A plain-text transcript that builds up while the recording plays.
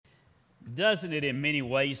Doesn't it in many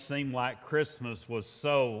ways seem like Christmas was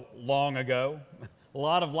so long ago? A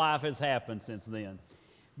lot of life has happened since then.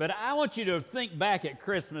 But I want you to think back at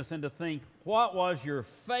Christmas and to think, what was your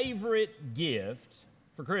favorite gift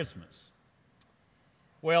for Christmas?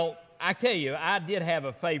 Well, I tell you, I did have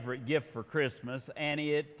a favorite gift for Christmas, and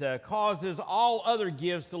it causes all other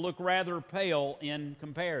gifts to look rather pale in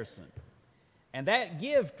comparison. And that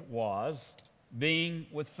gift was being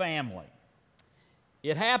with family.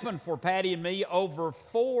 It happened for Patty and me over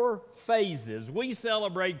 4 phases. We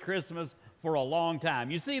celebrate Christmas for a long time.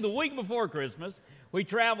 You see, the week before Christmas, we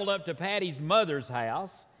traveled up to Patty's mother's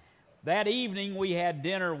house. That evening, we had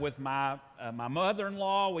dinner with my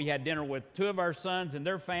mother-in-law. We had dinner with 2 of our sons and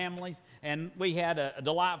their families, and we had a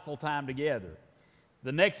delightful time together.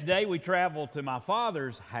 The next day, we traveled to my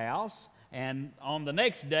father's house, and on the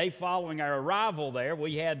next day, following our arrival there,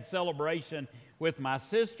 we had celebration with my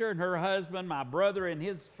sister and her husband, my brother and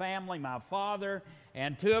his family, my father,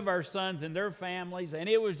 and 2 of our sons and their families, and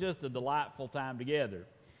it was just a delightful time together.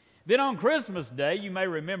 Then on Christmas Day, you may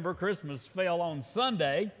remember Christmas fell on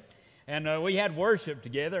Sunday, and we had worship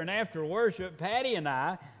together, and after worship, Patty and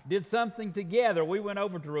I did something together. We went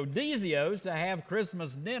over to Rodizio's to have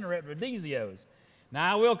Christmas dinner at Rodizio's.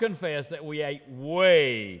 Now, I will confess that we ate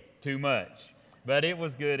way too much, but it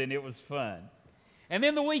was good and it was fun. And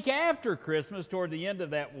then the week after Christmas, toward the end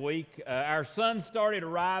of that week, our sons started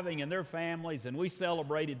arriving and their families, and we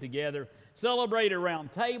celebrated together, celebrated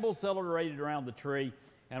around tables, celebrated around the tree,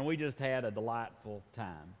 and we just had a delightful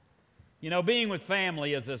time. You know, being with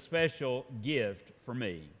family is a special gift for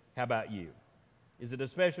me. How about you? Is it a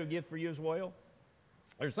special gift for you as well?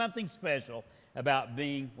 There's something special about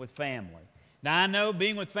being with family. Now, I know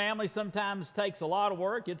being with family sometimes takes a lot of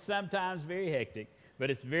work. It's sometimes very hectic. But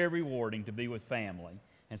it's very rewarding to be with family.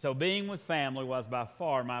 And so being with family was by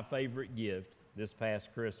far my favorite gift this past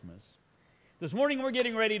Christmas. This morning we're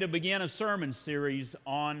getting ready to begin a sermon series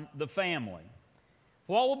on the family.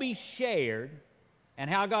 What will be shared and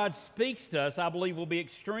how God speaks to us, I believe, will be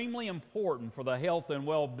extremely important for the health and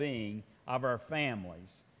well-being of our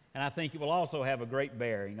families. And I think it will also have a great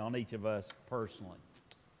bearing on each of us personally.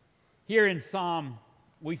 Here in Psalm,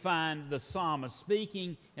 we find the psalmist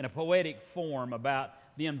speaking in a poetic form about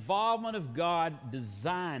the involvement of God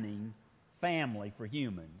designing family for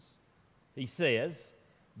humans. He says,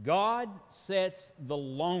 God sets the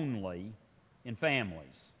lonely in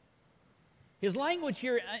families. His language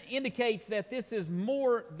here indicates that this is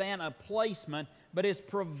more than a placement, but is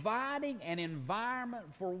providing an environment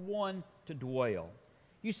for one to dwell.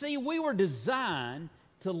 You see, we were designed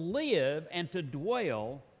to live and to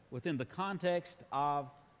dwell within the context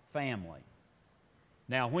of family.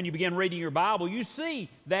 Now, when you begin reading your Bible, you see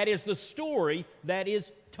that is the story that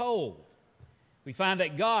is told. We find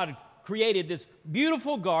that God created this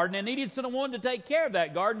beautiful garden and needed someone to take care of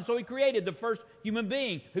that garden, so He created the first human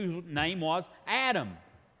being, whose name was Adam.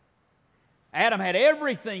 Adam had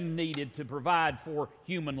everything needed to provide for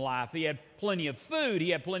human life. He had plenty of food, he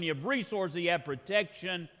had plenty of resources, he had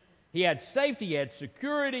protection, he had safety, he had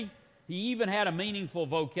security. He even had a meaningful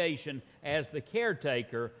vocation as the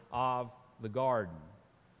caretaker of the garden.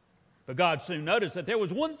 But God soon noticed that there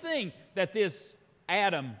was one thing that this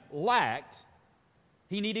Adam lacked.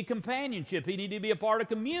 He needed companionship. He needed to be a part of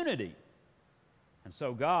community. And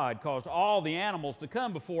so God caused all the animals to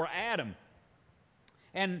come before Adam.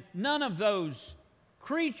 And none of those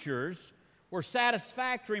creatures were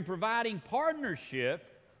satisfactory in providing partnership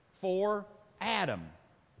for Adam.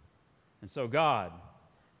 And so God,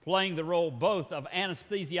 playing the role both of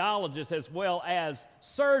anesthesiologist as well as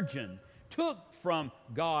surgeon, took from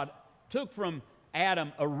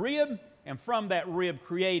Adam a rib, and from that rib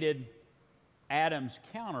created Adam's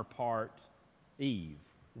counterpart, Eve,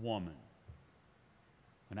 woman.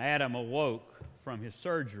 When Adam awoke from his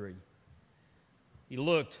surgery, he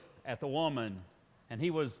looked at the woman and he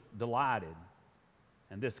was delighted.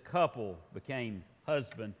 And this couple became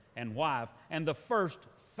husband and wife, and the first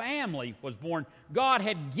family was born. God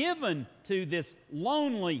had given to this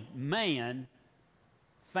lonely man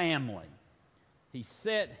family. He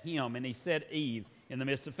set him and he set Eve in the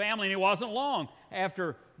midst of family, and it wasn't long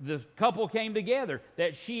after the couple came together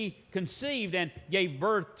that she conceived and gave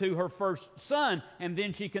birth to her first son, and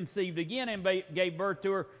then she conceived again and gave birth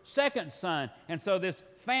to her second son. And so this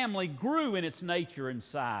family grew in its nature and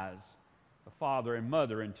size, a father and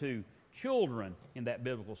mother and 2 children in that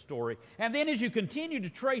biblical story. And then as you continue to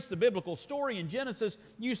trace the biblical story in Genesis,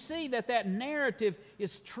 you see that that narrative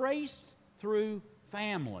is traced through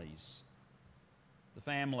families. The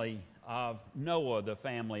family of Noah, the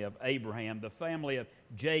family of Abraham, the family of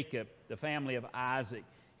Jacob, the family of Isaac.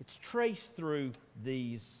 It's traced through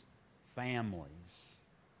these families.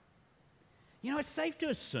 You know, it's safe to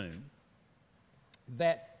assume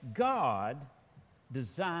that God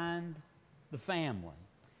designed the family.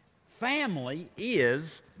 Family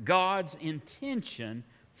is God's intention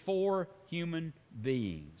for human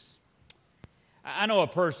beings. I know a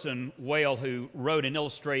person well who wrote and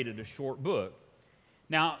illustrated a short book.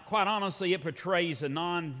 Now, quite honestly, it portrays a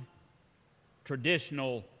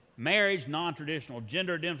non-traditional marriage, non-traditional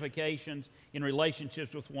gender identifications in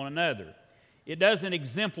relationships with one another. It doesn't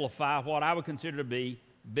exemplify what I would consider to be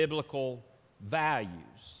biblical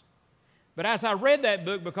values. But as I read that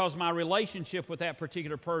book, because of my relationship with that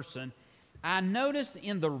particular person, I noticed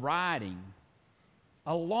in the writing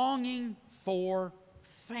a longing for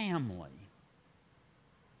family.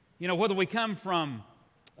 You know, whether we come from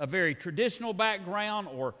a very traditional background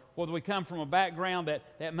or whether we come from a background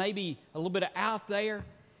that may be a little bit out there,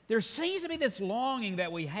 there seems to be this longing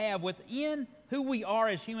that we have within who we are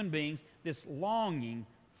as human beings, this longing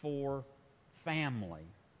for family.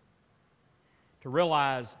 To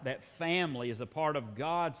realize that family is a part of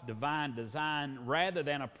God's divine design rather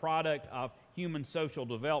than a product of human social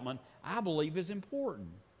development, I believe is important.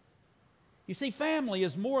 You see, family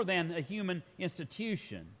is more than a human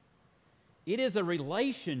institution. It is a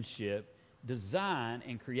relationship designed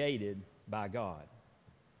and created by God.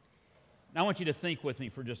 Now I want you to think with me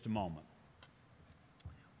for just a moment.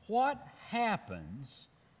 What happens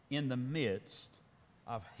in the midst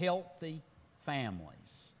of healthy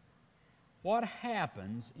families? What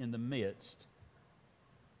happens in the midst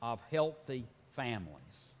of healthy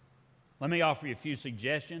families? Let me offer you a few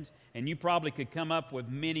suggestions, and you probably could come up with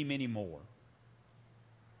many, many more.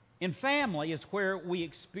 In family is where we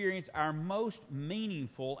experience our most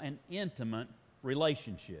meaningful and intimate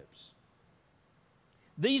relationships.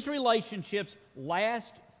 These relationships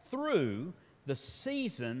last through the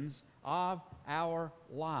seasons of our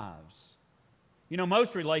lives. You know,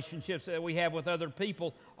 most relationships that we have with other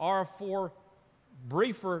people are for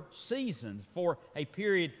briefer seasons, for a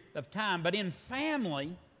period of time. But in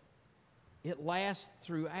family, it lasts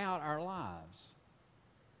throughout our lives.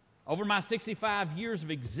 Over my 65 years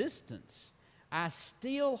of existence, I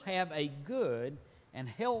still have a good and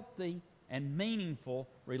healthy and meaningful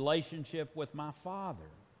relationship with my father,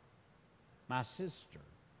 my sister.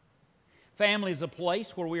 Family is a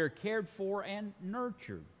place where we are cared for and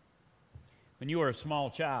nurtured. When you were a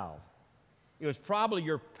small child, it was probably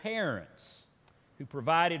your parents who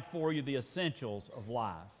provided for you the essentials of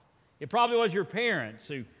life. It probably was your parents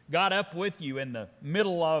who got up with you in the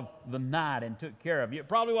middle of the night and took care of you. It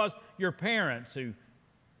probably was your parents who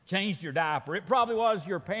changed your diaper. It probably was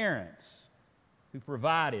your parents who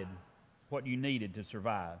provided what you needed to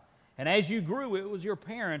survive. And as you grew, it was your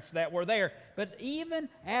parents that were there. But even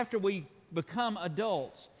after we become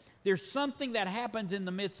adults, there's something that happens in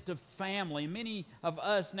the midst of family. Many of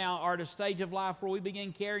us now are at a stage of life where we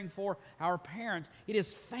begin caring for our parents. It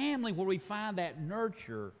is family where we find that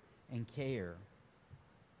nurture and care.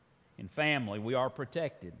 In family, we are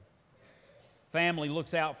protected. Family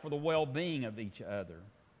looks out for the well-being of each other.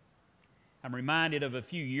 I'm reminded of a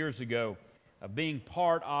few years ago of being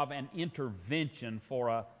part of an intervention for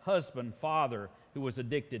a husband, father who was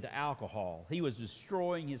addicted to alcohol. He was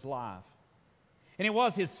destroying his life. And it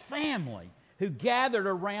was his family who gathered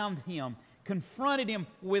around him, confronted him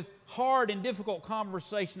with hard and difficult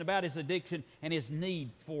conversation about his addiction and his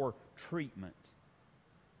need for treatment.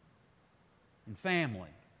 In family,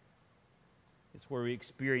 it's where we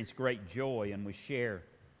experience great joy and we share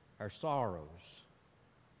our sorrows.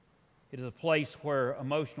 It is a place where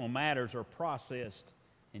emotional matters are processed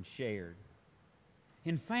and shared.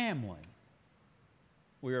 In family,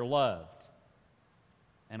 we are loved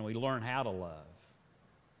and we learn how to love.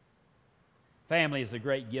 Family is a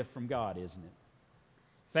great gift from God, isn't it?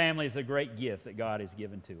 Family is a great gift that God has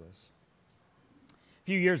given to us. A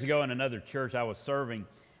few years ago in another church I was serving,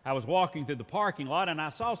 I was walking through the parking lot and I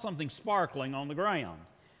saw something sparkling on the ground.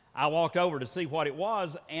 I walked over to see what it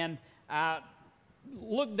was and I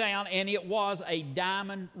looked down and it was a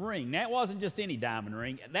diamond ring. Now, it wasn't just any diamond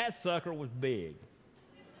ring. That sucker was big.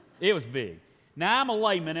 It was big. Now, I'm a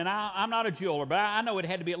layman and I'm not a jeweler, but I know it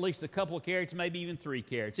had to be at least a couple of carats, maybe even 3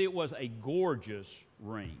 carats. It was a gorgeous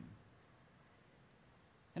ring.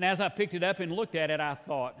 And as I picked it up and looked at it, I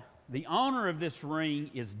thought, the owner of this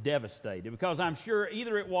ring is devastated because I'm sure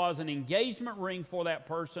either it was an engagement ring for that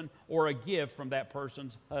person or a gift from that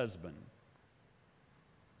person's husband.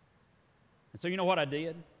 And so you know what I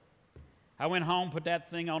did? I went home, put that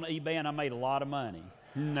thing on eBay, and I made a lot of money.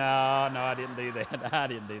 No, I didn't do that. I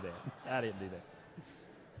didn't do that.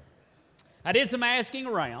 I did some asking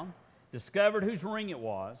around, discovered whose ring it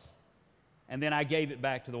was, And then I gave it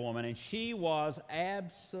back to the woman, and she was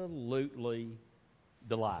absolutely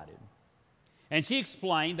delighted. And she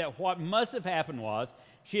explained that what must have happened was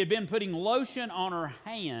she had been putting lotion on her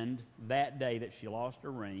hand that day that she lost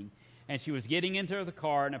her ring, and she was getting into the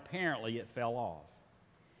car, and apparently it fell off.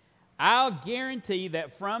 I'll guarantee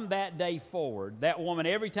that from that day forward, that woman,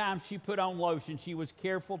 every time she put on lotion, she was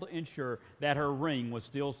careful to ensure that her ring was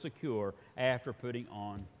still secure after putting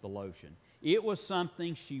on the lotion. It was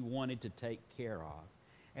something she wanted to take care of.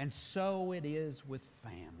 And so it is with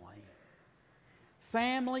family.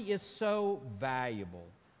 Family is so valuable.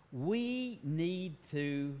 We need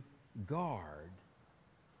to guard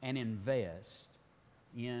and invest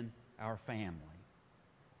in our family.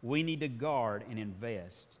 We need to guard and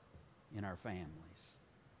invest in our families.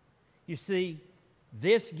 You see,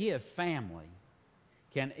 this gift, family,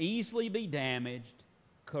 can easily be damaged,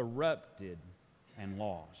 corrupted, and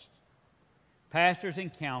lost. Pastors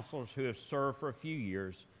and counselors who have served for a few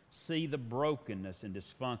years see the brokenness and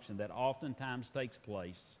dysfunction that oftentimes takes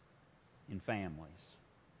place in families.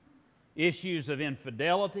 Issues of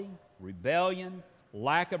infidelity, rebellion,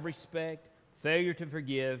 lack of respect, failure to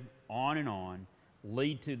forgive, on,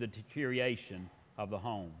 lead to the deterioration of the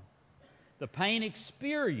home. The pain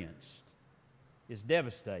experienced is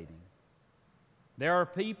devastating. There are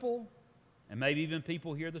people, and maybe even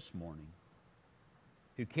people here this morning,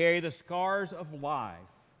 who carry the scars of life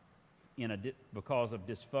because of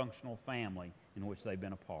dysfunctional family in which they've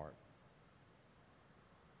been a part.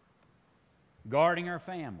 Guarding our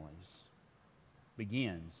families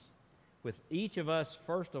begins with each of us,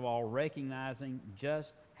 first of all, recognizing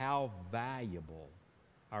just how valuable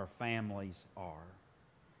our families are.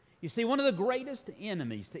 You see, one of the greatest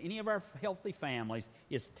enemies to any of our healthy families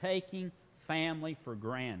is taking family for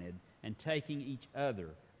granted and taking each other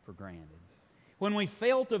for granted. When we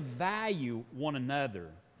fail to value one another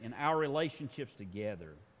in our relationships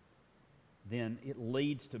together, then it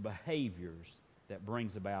leads to behaviors that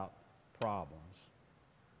brings about problems.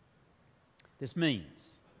 This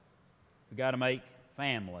means we've got to make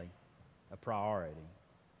family a priority.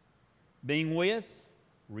 Being with,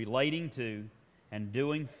 relating to, and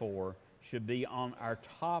doing for should be on our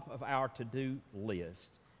top of our to-do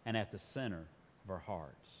list and at the center of our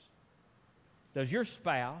hearts. Does your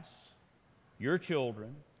spouse, your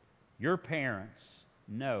children, your parents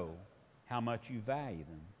know how much you value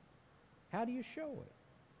them? How do you show it?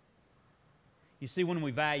 You see, when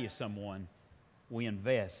we value someone, we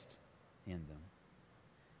invest in them.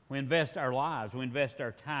 We invest our lives, we invest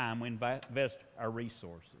our time, we invest our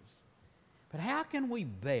resources. But how can we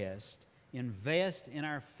best invest in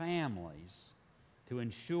our families to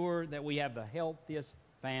ensure that we have the healthiest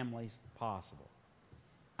families possible?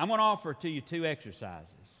 I'm going to offer to you 2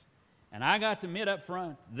 exercises. And I got to admit up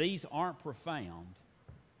front, these aren't profound.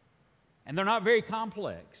 And they're not very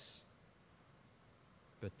complex.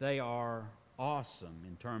 But they are awesome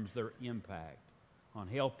in terms of their impact on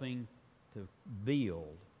helping to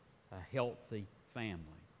build a healthy family.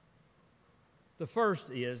 The first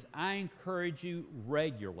is, I encourage you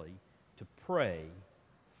regularly to pray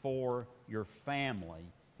for your family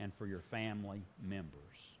and for your family members.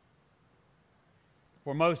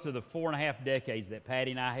 For most of the 4.5 decades that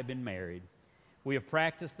Patty and I have been married, we have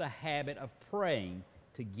practiced the habit of praying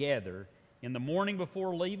together in the morning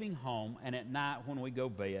before leaving home and at night when we go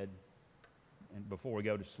to bed and before we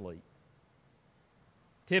go to sleep.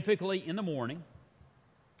 Typically in the morning,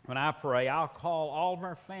 when I pray, I'll call all of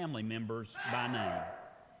our family members by name.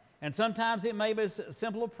 And sometimes it may be as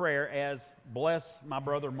simple a prayer as, bless my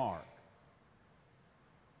brother Mark.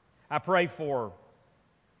 I pray for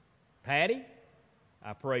Patty.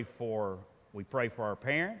 We pray for our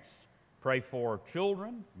parents, pray for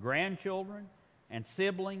children, grandchildren, and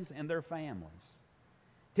siblings and their families.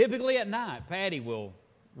 Typically at night, Patty will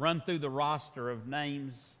run through the roster of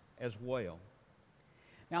names as well.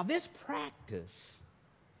 Now, this practice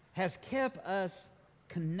has kept us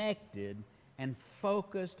connected and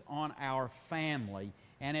focused on our family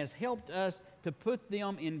and has helped us to put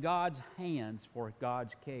them in God's hands for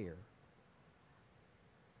God's care.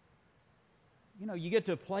 You know, you get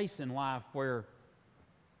to a place in life where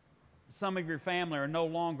some of your family are no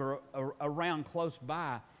longer around close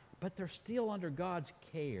by, but they're still under God's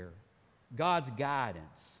care, God's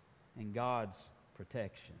guidance, and God's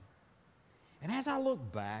protection. And as I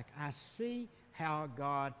look back, I see how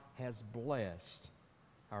God has blessed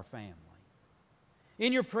our family.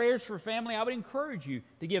 In your prayers for family, I would encourage you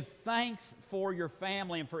to give thanks for your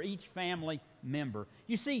family and for each family member.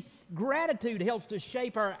 You see, gratitude helps to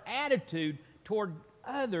shape our attitude toward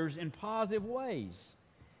others in positive ways.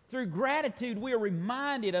 Through gratitude, we are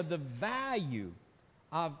reminded of the value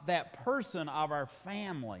of that person of our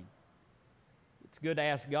family, it's good to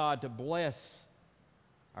ask God to bless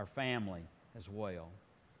our family as well.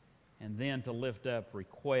 And then to lift up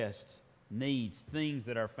requests, needs, things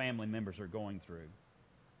that our family members are going through.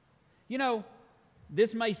 You know,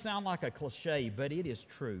 this may sound like a cliche, but it is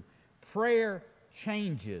true. Prayer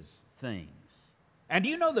changes things. And do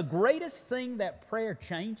you know the greatest thing that prayer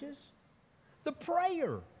changes? The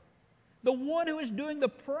prayer. The one who is doing the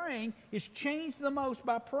praying is changed the most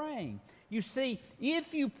by praying. You see,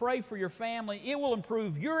 if you pray for your family, it will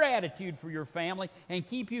improve your attitude for your family and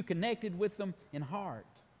keep you connected with them in heart.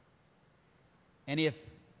 And if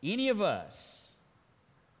any of us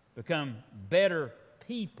become better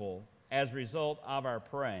people as a result of our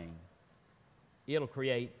praying, it'll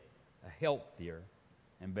create a healthier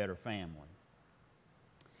and better family.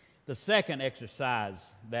 The second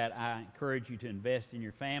exercise that I encourage you to invest in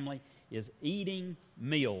your family is eating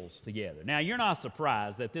meals together. Now, you're not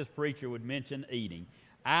surprised that this preacher would mention eating.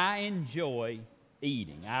 I enjoy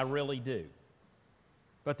eating. I really do.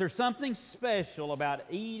 But there's something special about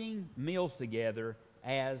eating meals together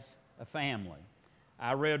as a family.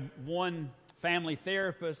 I read one family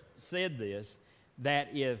therapist said this, that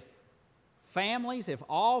if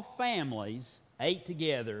all families ate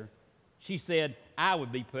together, she said, I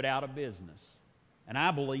would be put out of business. And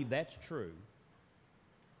I believe that's true.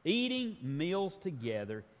 Eating meals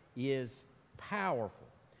together is powerful.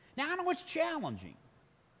 Now, I know it's challenging.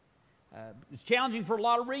 It's challenging for a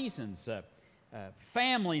lot of reasons.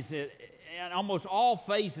 Families at almost all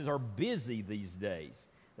phases are busy these days.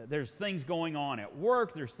 There's things going on at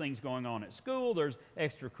work, there's things going on at school, there's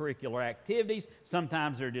extracurricular activities.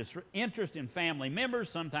 Sometimes there's just interest in family members.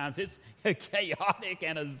 Sometimes it's chaotic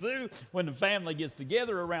and a zoo when the family gets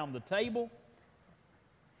together around the table.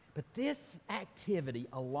 But this activity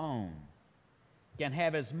alone can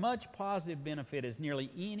have as much positive benefit as nearly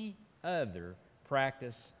any other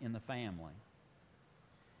practice in the family.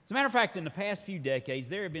 As a matter of fact, in the past few decades,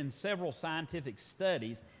 there have been several scientific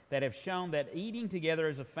studies that have shown that eating together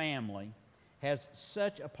as a family has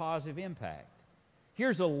such a positive impact.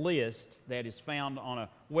 Here's a list that is found on a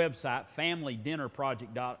website,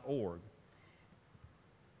 familydinnerproject.org.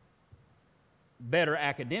 Better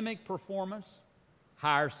academic performance,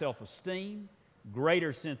 higher self-esteem,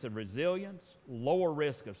 greater sense of resilience, lower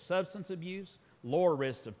risk of substance abuse, lower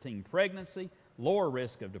risk of teen pregnancy, lower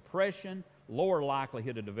risk of depression, lower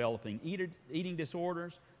likelihood of developing eating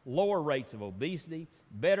disorders, lower rates of obesity,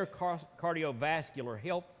 better cardiovascular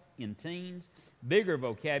health in teens, bigger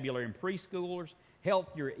vocabulary in preschoolers,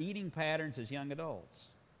 healthier eating patterns as young adults.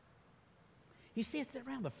 You see, it's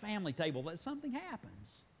around the family table that something happens.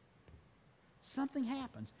 Something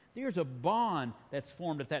happens. There's a bond that's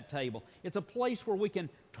formed at that table. It's a place where we can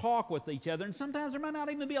talk with each other, and sometimes there might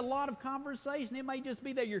not even be a lot of conversation. It may just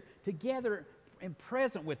be that you're together and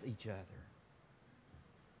present with each other.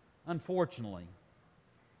 Unfortunately,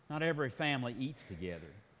 not every family eats together.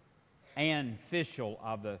 Ann Fishel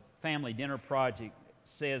of the Family Dinner Project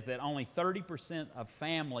says that only 30% of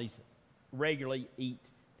families regularly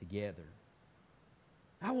eat together.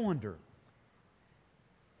 I wonder,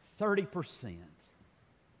 30%.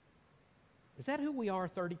 Is that who we are,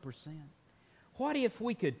 30%? What if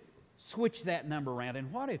we could switch that number around,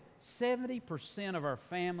 and what if 70% of our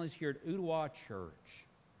families here at Ooltewah Church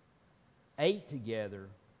ate together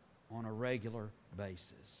on a regular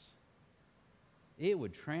basis? It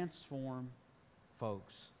would transform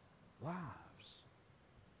folks' lives.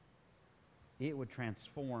 It would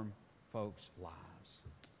transform folks' lives.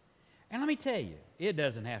 And let me tell you, it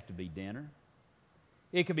doesn't have to be dinner.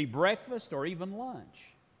 It could be breakfast or even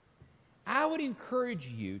lunch. I would encourage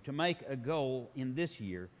you to make a goal in this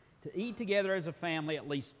year to eat together as a family at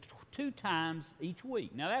least 2 times each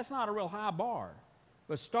week. Now, that's not a real high bar,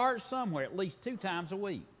 but start somewhere at least 2 times a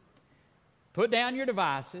week. Put down your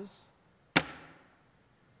devices,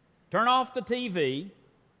 turn off the TV,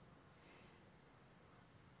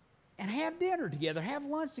 and have dinner together, have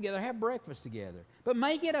lunch together, have breakfast together. But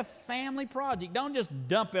make it a family project. Don't just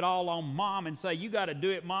dump it all on mom and say, you got to do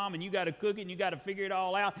it, mom, and you got to cook it, and you got to figure it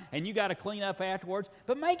all out, and you got to clean up afterwards.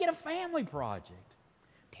 But make it a family project.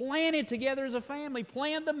 Plan it together as a family.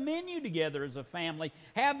 Plan the menu together as a family.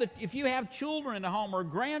 If you have children in the home or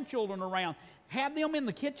grandchildren around, have them in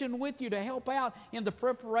the kitchen with you to help out in the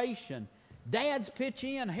preparation. Dads pitch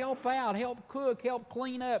in, help out, help cook, help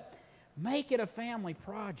clean up. Make it a family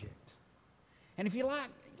project. And if you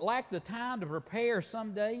lack the time to prepare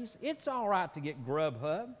some days, it's all right to get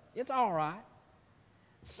Grubhub. It's all right.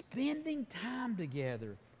 Spending time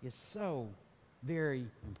together is so very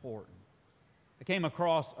important. I came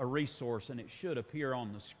across a resource, and it should appear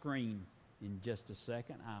on the screen in just a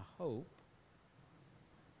second, I hope.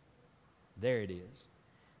 There it is.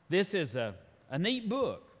 This is a neat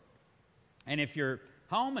book. And if you're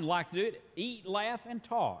home and like to do it, eat, laugh, and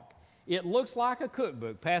talk. It looks like a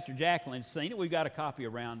cookbook. Pastor Jacqueline's seen it. We've got a copy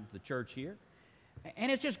around the church here.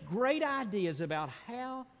 And it's just great ideas about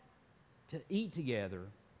how to eat together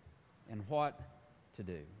and what to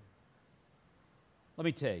do. Let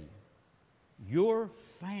me tell you, your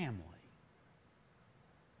family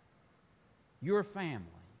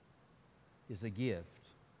is a gift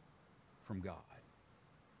from God.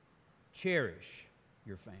 Cherish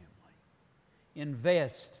your family.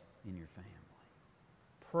 Invest in your family.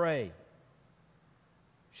 Pray.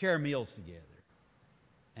 Share meals together.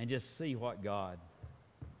 And just see what God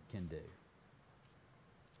can do.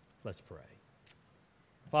 Let's pray.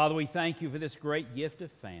 Father, we thank you for this great gift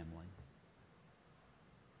of family.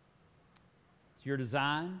 It's your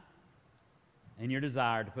design and your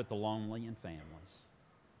desire to put the lonely in families.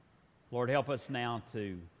 Lord, help us now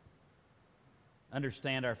to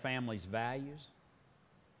understand our family's values.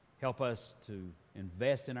 Help us to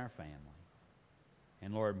invest in our family.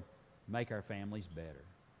 And Lord, make our families better.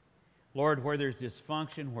 Lord, where there's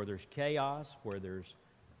dysfunction, where there's chaos, where there's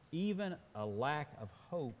even a lack of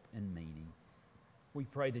hope and meaning, we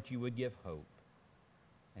pray that you would give hope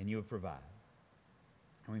and you would provide.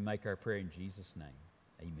 And we make our prayer in Jesus' name.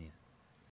 Amen.